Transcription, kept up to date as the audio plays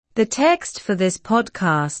The text for this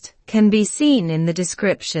podcast can be seen in the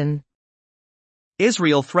description.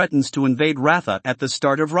 Israel threatens to invade Rafah at the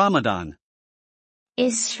start of Ramadan.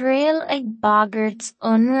 Israel ag bagart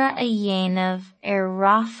unra a dhéanamh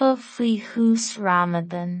Rafah faoi thús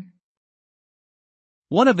Ramadan.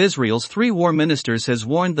 One of Israel's 3 war ministers has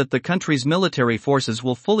warned that the country's military forces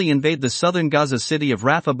will fully invade the southern Gaza city of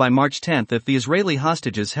Rafah by March 10 if the Israeli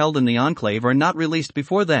hostages held in the enclave are not released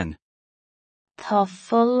before then. Tá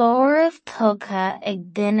follóramh tugtha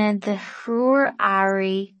ag duine de thriúr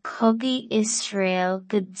airí cogaí Israel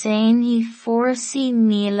go déanfaí fórsaí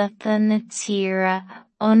míleata na tíre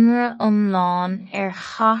unra iomlán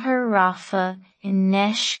chathair Rafah i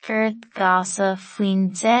ndeisceart Gaza faoin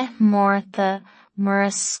 10 mórta mar a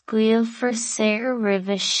scaoilfear saor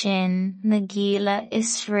roimhe sin na gíle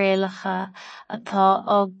Israelacha atá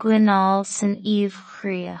á gcoinneáil san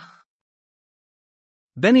íomhchríoch.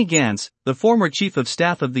 Benny Gantz, the former chief of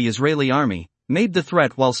staff of the Israeli army, made the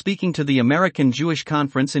threat while speaking to the American Jewish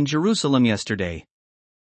Conference in Jerusalem yesterday.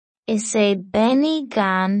 Is Benny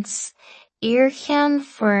Gantz, Iarchean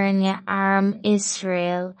Foirne Arm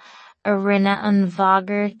Israel, a rinne an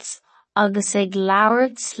bhagart, agus ag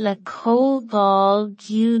labhairt le comhdháil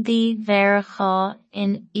Giúdaí Mheiriceá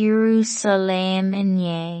in Jerusalem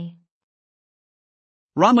inné.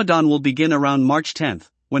 Ramadan will begin around March 10,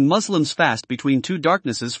 when Muslims fast between 2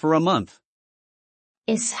 darknesses for a month.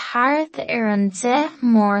 Is thart an 10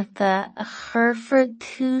 mórta a churfar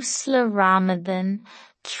tús le Ramadan,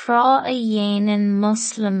 trá a dhéanann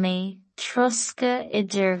Muslimí trosca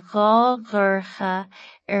idir 2 ghorcha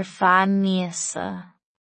feadh míosa.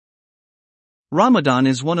 Ramadan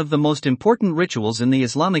is one of the most important rituals in the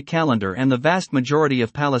Islamic calendar, and the vast majority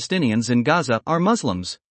of Palestinians in Gaza are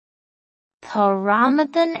Muslims. Tá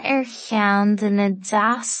Ramadan cheann de na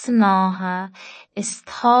deasnátha is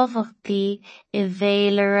tábhachtaí I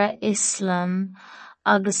bhéileadh Islam,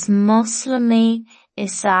 agus Muslimí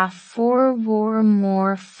is a fórmhór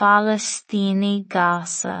mór Palestíní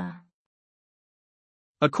Gaza.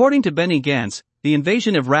 According to Benny Gantz, the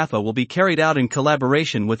invasion of Rafah will be carried out in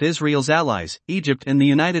collaboration with Israel's allies, Egypt and the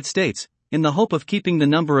United States, in the hope of keeping the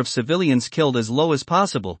number of civilians killed as low as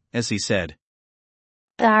possible, as he said.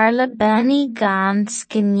 Darla Benny Gantz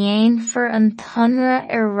gnéanfar an tonra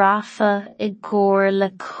Rafah I gcóir le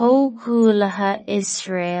cóghualathe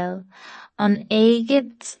Israel, an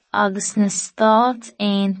Éigipt agus na Stát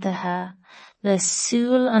Aontaithe, le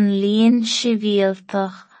súil an líon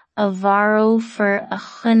sibhialtach a bharrófar a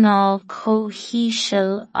choinneáil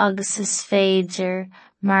comhshíseal agus is féidir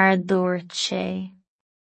mar dúirt sé.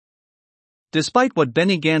 Despite what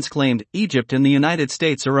Benny Gantz claimed, Egypt and the United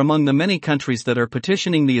States are among the many countries that are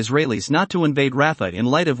petitioning the Israelis not to invade Rafah in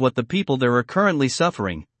light of what the people there are currently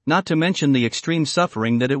suffering, not to mention the extreme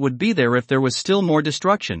suffering that it would be there if there was still more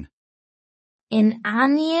destruction. In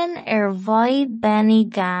Anion bhaid Benny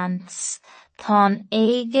Gantz, tá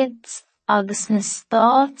Éigipt agus na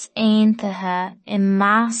Stát Aontaithe I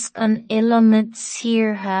measc an ilimid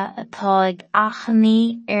tíortha atá ag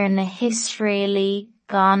achanaí na hIsraelí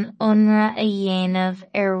gan unra a dhéanamh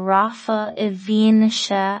Rafah I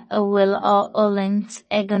bhíonise a bhfuil á ullint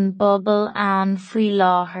ag an bpobal ann faoi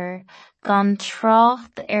láthair, gan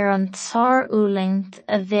trácht an tar ullint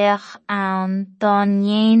a bheadh ann dá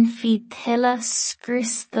ndéanfaí tuilleadh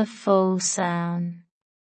scriosta fós ann.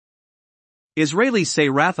 Israelis say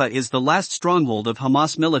Rafah is the last stronghold of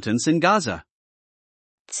Hamas militants in Gaza.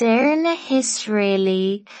 Deir na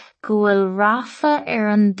hIsraelí go bhfuil Rafah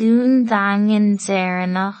an dún daingin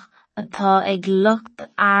deireanach atá ag lucht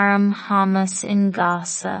arm Hamas in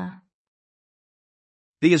Gaza.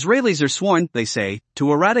 The Israelis are sworn, they say,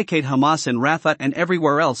 to eradicate Hamas in Rafah and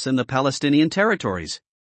everywhere else in the Palestinian territories.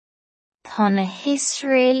 Tá na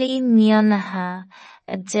hIsraelí mionaithe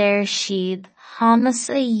a deir siad Hamas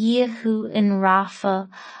a dhéadú in Rafah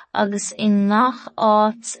agus I ngach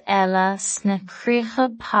áit eile sna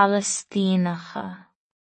críocha Palestíneacha.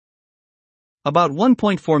 About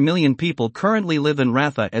 1.4 million people currently live in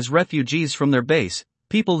Rafah as refugees from their base,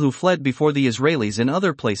 people who fled before the Israelis in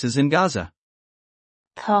other places in Gaza.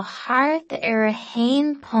 Tá thart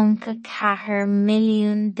 1.4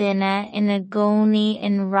 milliún duine ina gcónaí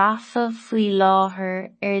in Rafah faoi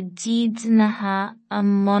láthair dídeanatha a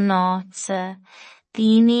mbunáta,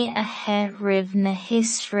 daoine a heith roimh na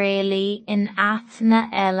hIsraelí in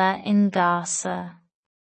aithne eile in Gaza.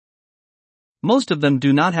 Most of them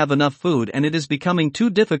do not have enough food, and it is becoming too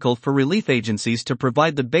difficult for relief agencies to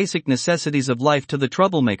provide the basic necessities of life to the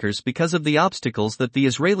troublemakers because of the obstacles that the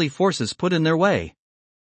Israeli forces put in their way.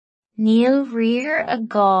 Níl riar a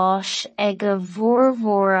gáis ag a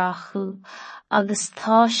bhformhór acu, agus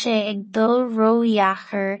tá sé ag dul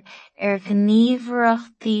ródheachar ar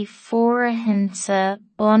gníomhaireachtaí foirithinte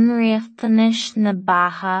bunríochtanas na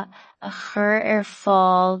batha a chur ar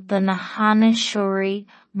fáil de na hainseoirí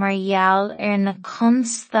mar gheall ar na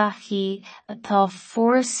constachaí atá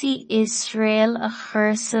fórsaí Israel a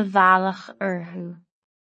chur sa bhealach orthu.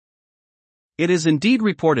 It is indeed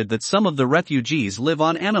reported that some of the refugees live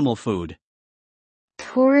on animal food.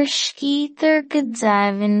 Tuairiscítear go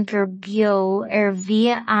deimhin gur beo ar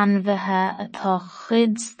bhí anmhaithe atá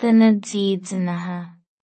chuid de na díodánaithe.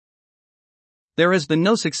 There has been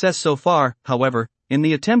no success so far, however, in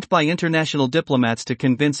the attempt by international diplomats to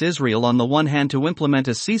convince Israel on the one hand to implement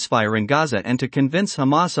a ceasefire in Gaza and to convince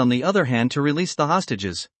Hamas on the other hand to release the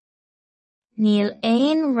hostages. Níl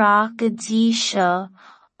aon rá go dtí seo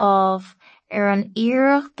ábh ar an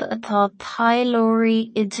iarracht atá taidhleoirí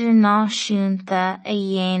idirnáisiúnta a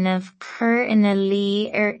dhéanamh chur ina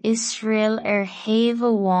luí ar Israel ar thaobh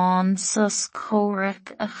amháin sos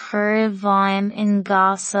comhrac a chur i bhfeidhm in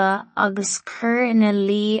Gaza agus chur ina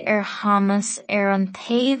luí ar Hamas ar an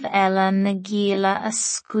taobh eile na Gaeilge a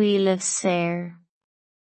scaoileadh saor.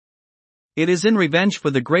 It is in revenge for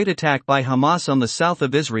the great attack by Hamas on the south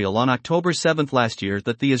of Israel on October 7 last year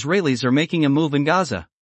that the Israelis are making a move in Gaza.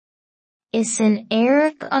 Is in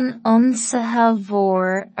éireacht an ionsaithe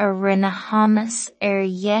mhór a rinne Hamas ar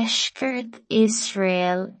dheisceart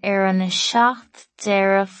Israel ar an 7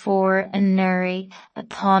 deireadh fómhair anuraidh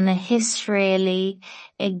atá na hIsraelí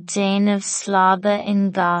ag déanamh slada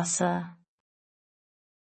in Gaza.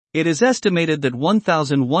 It is estimated that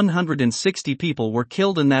 1,160 people were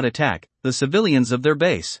killed in that attack, the civilians of their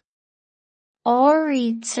base.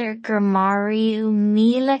 Áirítear gur maraíodh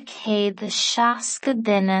 1,160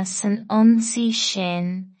 duine san ionsaí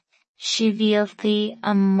sin, sibhialtaí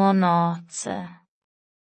a mbunáite.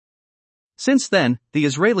 Since then, the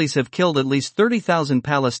Israelis have killed at least 30,000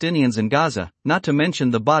 Palestinians in Gaza, not to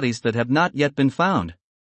mention the bodies that have not yet been found.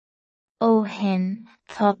 Ó shin,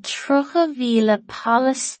 tá 3,000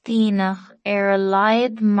 Palestínach ar a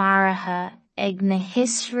laghad maraithe ag na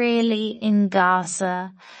hIsraelí in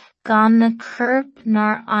Gaza, gan na corp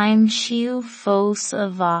nar aimsiú fós a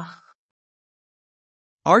bhach.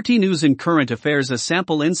 RT News and Current Affairs. A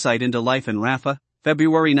sample insight into life in Rafah,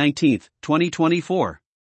 February 19, 2024.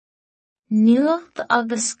 Nuacht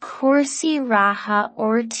agus cuasaí ratha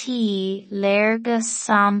ortaí léarga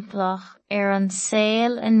samplach ar an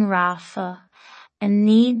saol in Rafah, a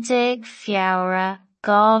 19 feabhra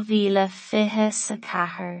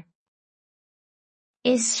 2024.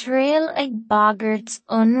 Israel ag bagairt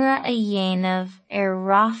unra a dhéanamh ar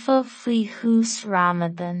Rafah faoi thús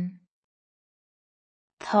Ramadan.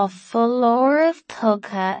 Tá folámh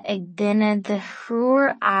tugtha ag duine de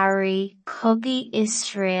thriúr airí cogaí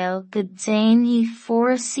Israel go déanaí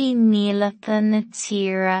fórsaí míleata na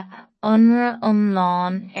tíre unra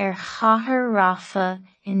iomlán ar chathair Rafah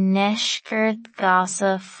i ndeisceart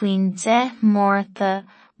Gaza faoin 10 mórta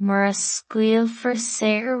mar a scaoilfear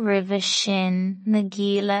saor roimhe sin na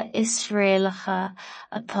Gaeilge Israelacha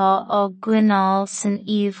atá á gcoinneáil san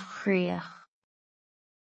íomhchríoch.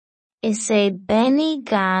 Is é Benny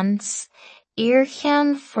Gantz,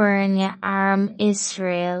 iarcheann foirne arm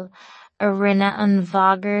Israel, a rinne an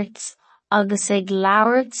bhagairt agus ag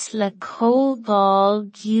labhairt le comhdháil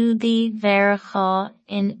giúdaí mheiriceá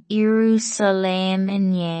in Iarúsailéim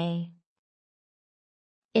inné.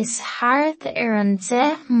 Is thart ar an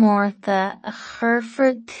 10 mórta a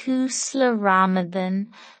churfar tús le Ramadan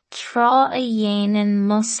trá a dhéanann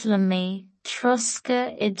Muslamaí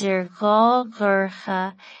trosca idir dhá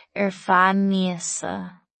ghorcha ar feadh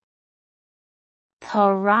míosa. Tá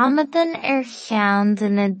Ramadan ar cheann de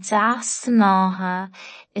na deasnátha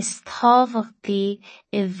is tábhachtaí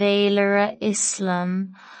i bhéileadh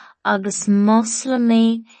Islam agus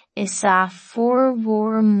Muslamaí is a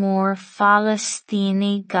formhór mór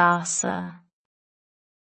Falastíní Gaza.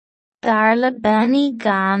 Darla Benny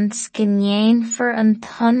Gantz go ndéanfar an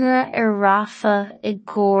tonra ar Rafah i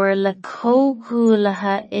gcóir le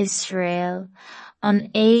comhdhúileatha Israel, an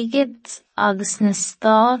Éigipt agus na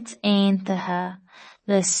Stát Aontaithe,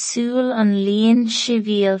 le súil an líon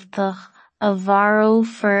sibhialtach a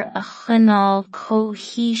bharrófar a choinneáil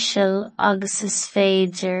comhthíseal agus is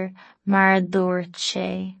féidir mar a dúirt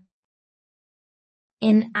sé.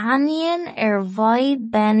 In ainneoin ar mhaid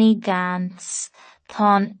Benny Gantz,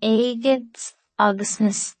 tá an Éigipt agus na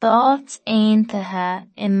Stát Aontaithe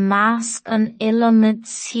i measc an illimid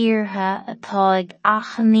tíortha atá ag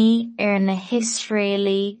achannaí ar na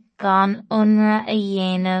hIsraelí gan ionradh a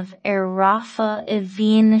dhéanamh Rafa I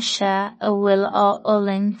bhfianaise a bhfuil á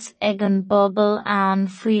uilingt ag an bpobal ann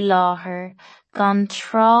faoi láthair, gan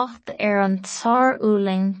trácht an tar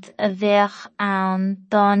uilingt a bheadh ann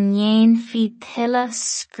dá ndéanfaí tuilleadh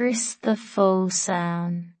scriosta fós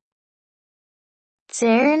ann.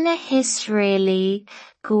 Deir na hIsraealaí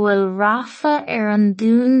go bhfuil Rafa an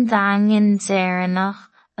dún daingean deireanach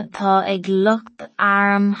atá ag lucht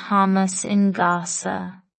arm Hamas in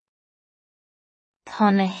Gaza. Tá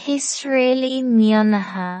na hIsraealaí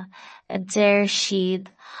mionaithe a deir siad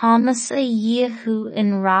Hamas a dhéichiú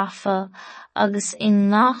in Rafa agus i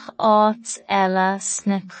ngach áit eile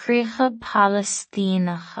sna críocha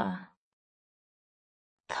Palestíneacha.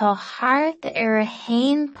 Tá thart a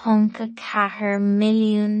 1.4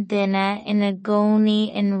 milliún duine ina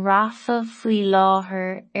gcónaí in Rafa faoi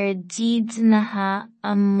láthair dídeanatha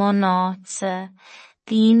a mbunáta,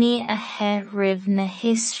 daoine a theithrimh na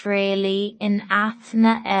hIsraealaí in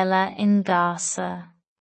aithne eile in Gaza.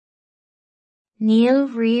 Níl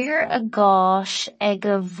riar a gcás ag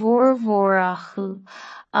a bhformhór acu,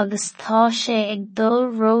 agus tá sé ag dul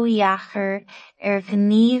ródheachar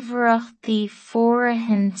gníomhaireachtaí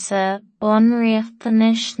foirithinte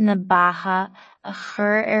bunríochtanas na batha a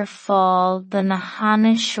chur fáil do na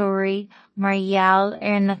hainseoirí mar gheall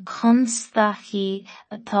na constachaí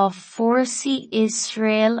atá fórsaí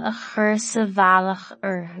Israel a chur sa bhealach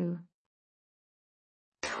orthu.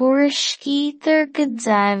 Tuairiscítear go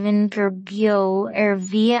deimhin gur beo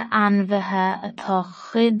bhí ainmhithe atá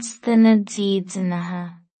chuid de na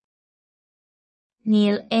dídeanathe.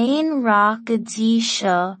 Níl aon rach go dtí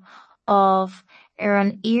seo ábhh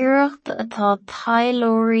an iarracht atá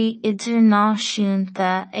taidhleoirí idirnáisiúnta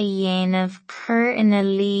a dhéanamh chur ina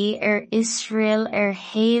luí Israel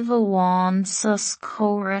thaobh amháin sos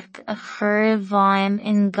comhrac a chur I bhfeidhm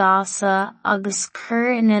in Gaza agus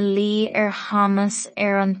chur ina luí Hamas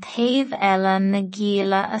an taobh eile na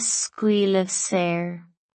gialla a scaoileadh saor.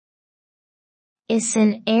 Is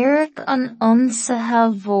in éireacht an ionsaithe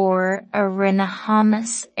mhór a rinne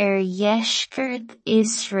Hamas dheisceart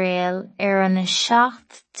Israel an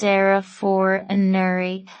seacht deireadh fómhair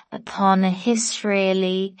anuraidh atá na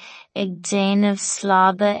hIsraealaí ag déanamh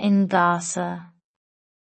slada in Gaza.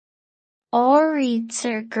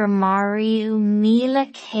 Áirítear gur maraíodh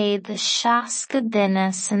 1,160 duine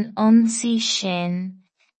san ionsaí sin,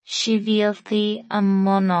 sibhialtaí a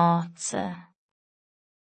mbunáta.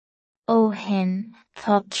 Ó shin,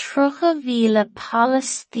 tá 3,000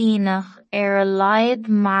 Palestínach a laghad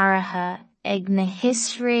maraithe ag na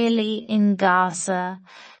hIsraealaí in Gaza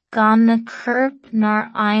gan na corp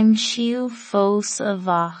nár aimsíodh fós a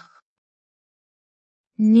bheadh.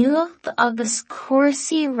 Nuacht agus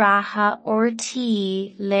cúrsaí ratha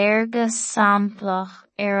ortaí léarga samplach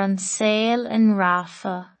an saol in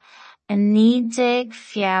Rafa, a 19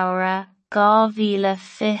 feabhra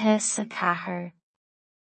 2024.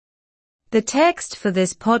 The text for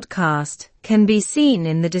this podcast can be seen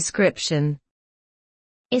in the description.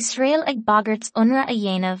 Israel ag bagart ionradh a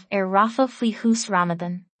dhéanamh Rafa faoi thús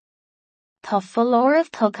Ramadan. Tá follóireamh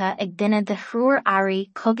tugtha ag duine de thriúr airí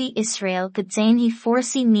cogaí Israel go déanfaí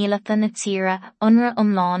fórsaí míleata na tíre ionradh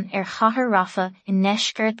iomlán chathair Rafa in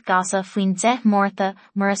neisceart Gaza faoin 10 mórta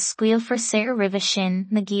mar a scaoilfear saor roimhe sin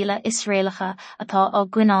na gialla Israelacha atá á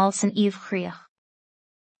gcoinneáil san íomhchríoch.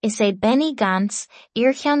 Is Benny Gantz,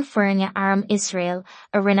 iarcheann foirne arm Israel,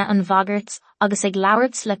 a rinne an bhagart agus ag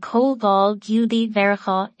labhairt le comhdháil giúdaí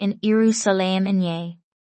mheiriceá in Iarúsailéim inné.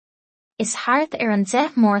 Is thart an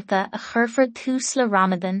 10 mórta a churfar tús le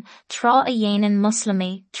Ramadan trá a dhéanann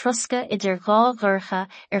Muslamaí trosca idir dhá ghorcha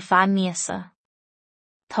feadh míosa.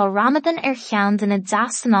 Tá Ramadan cheann de na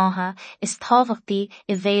deastanátha is tábhachtaí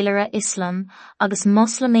I bhéileadh Islam agus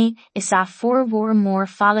Muslamaí is a formhór mór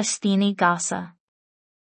Falestíní Gaza.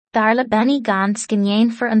 Darla Benny Gantz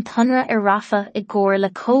gnéanfar an tonra Rafa I gcóir le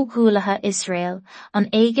cóghúlatha Israel, an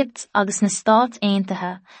Éigipt agus na Stát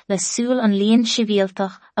Aontaithe, le súil an líon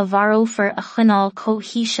sibhialtach a bharófar a choinneáil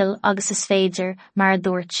cóithíseal agus is féidir mar a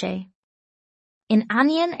dúirt sé. In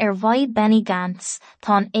Anian bhaid Benny Gantz,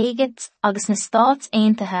 tá an Éigipt agus na Stát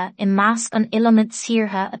Aontaithe I measc an ilimid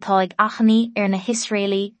tíortha atá ag achanaí na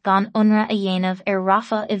hIsraealaí gan ionradh a dhéanamh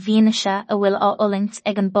Rafa I bhfianaise a bhfuil á uilingt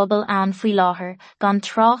ag an bpobal ann faoi láthair, gan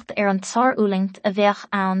trácht an tar uilingt a bheadh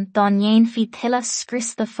ann dá ndéanfaí tuilleadh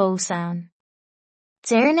scriosta fós ann.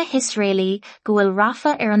 Deir na hIsraealaí go bhfuil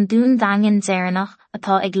Rafa an dún daingean deireanach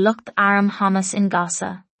atá ag lucht arm Hamas in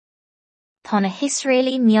Gaza. Tá na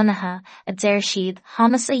hIsraealaí mionaithe a deir siad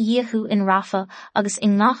Hamas a dhéichiú in Rafa agus I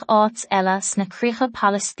ngach áit eile sna críocha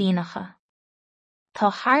Palestíneacha. Tá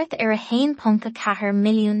thart ar 1.4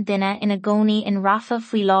 milliún duine ina gcónaí in Rafah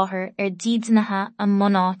faoi láthair ar díosnaithe a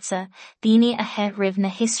mbunáitse, daoine a theithrimh na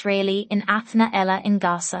hIsraeli in aithne eile in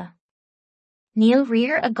Gaza. Níl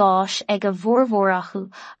riar a gáis ag a bhformhór acu,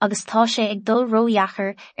 agus tá sé ag dul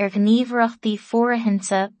ródheachar ar gníomhaireachtaí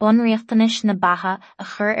forrathinte bunríochtanis na batha a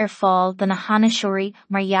chur ar fáil do na hainisiúirí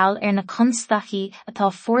mar gheall ar na constachaí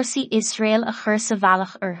atá fórsaí Israel a chur sa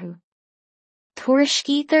bhealach orthu.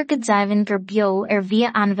 Tuairiscítear go deimhin gur beo ar bhí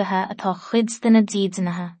anmhaithe atá chuid de na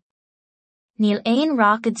díosnaithe. Níl aon rá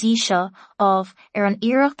go dtí seo ar an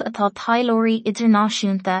iarracht atá taidhleoirí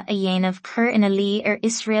idirnáisiúnta a dhéanamh chur ina lí ar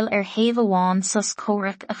Israel ar thaobh amháin sos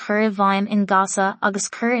comhrac a chur i bhfeidhm in Gaza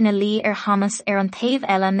agus chur ina lí ar Hamas ar an taobh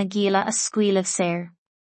eile na Gaeilge a scaoileadh saor.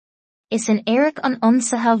 Is in éireach an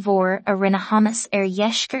ionsaithe mhór a rinne Hamas ar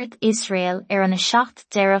dheisceart Israel ar an 7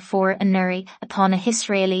 deireadh fómhair anuraidh atá na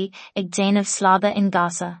hIsraeli ag déanamh slada in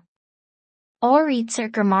Gaza.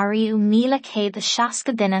 Áirítear gur maraíodh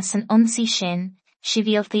 160 duine san ionsaí sin,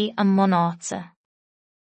 sibhialtaí a mbunáitse.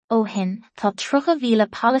 Ó shin, tá 3,000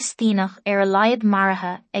 Palestínach ar a laghad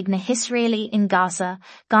maraithe ag na hIsraeli in Gaza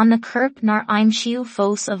gan na corp nár aimsíodh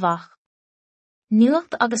fós a bhach.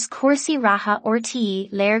 Nuacht agus cuasaí ratha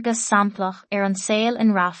RTE léargas samplach ar an saol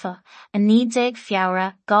in Rafah a 19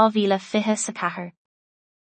 feabhra 2024.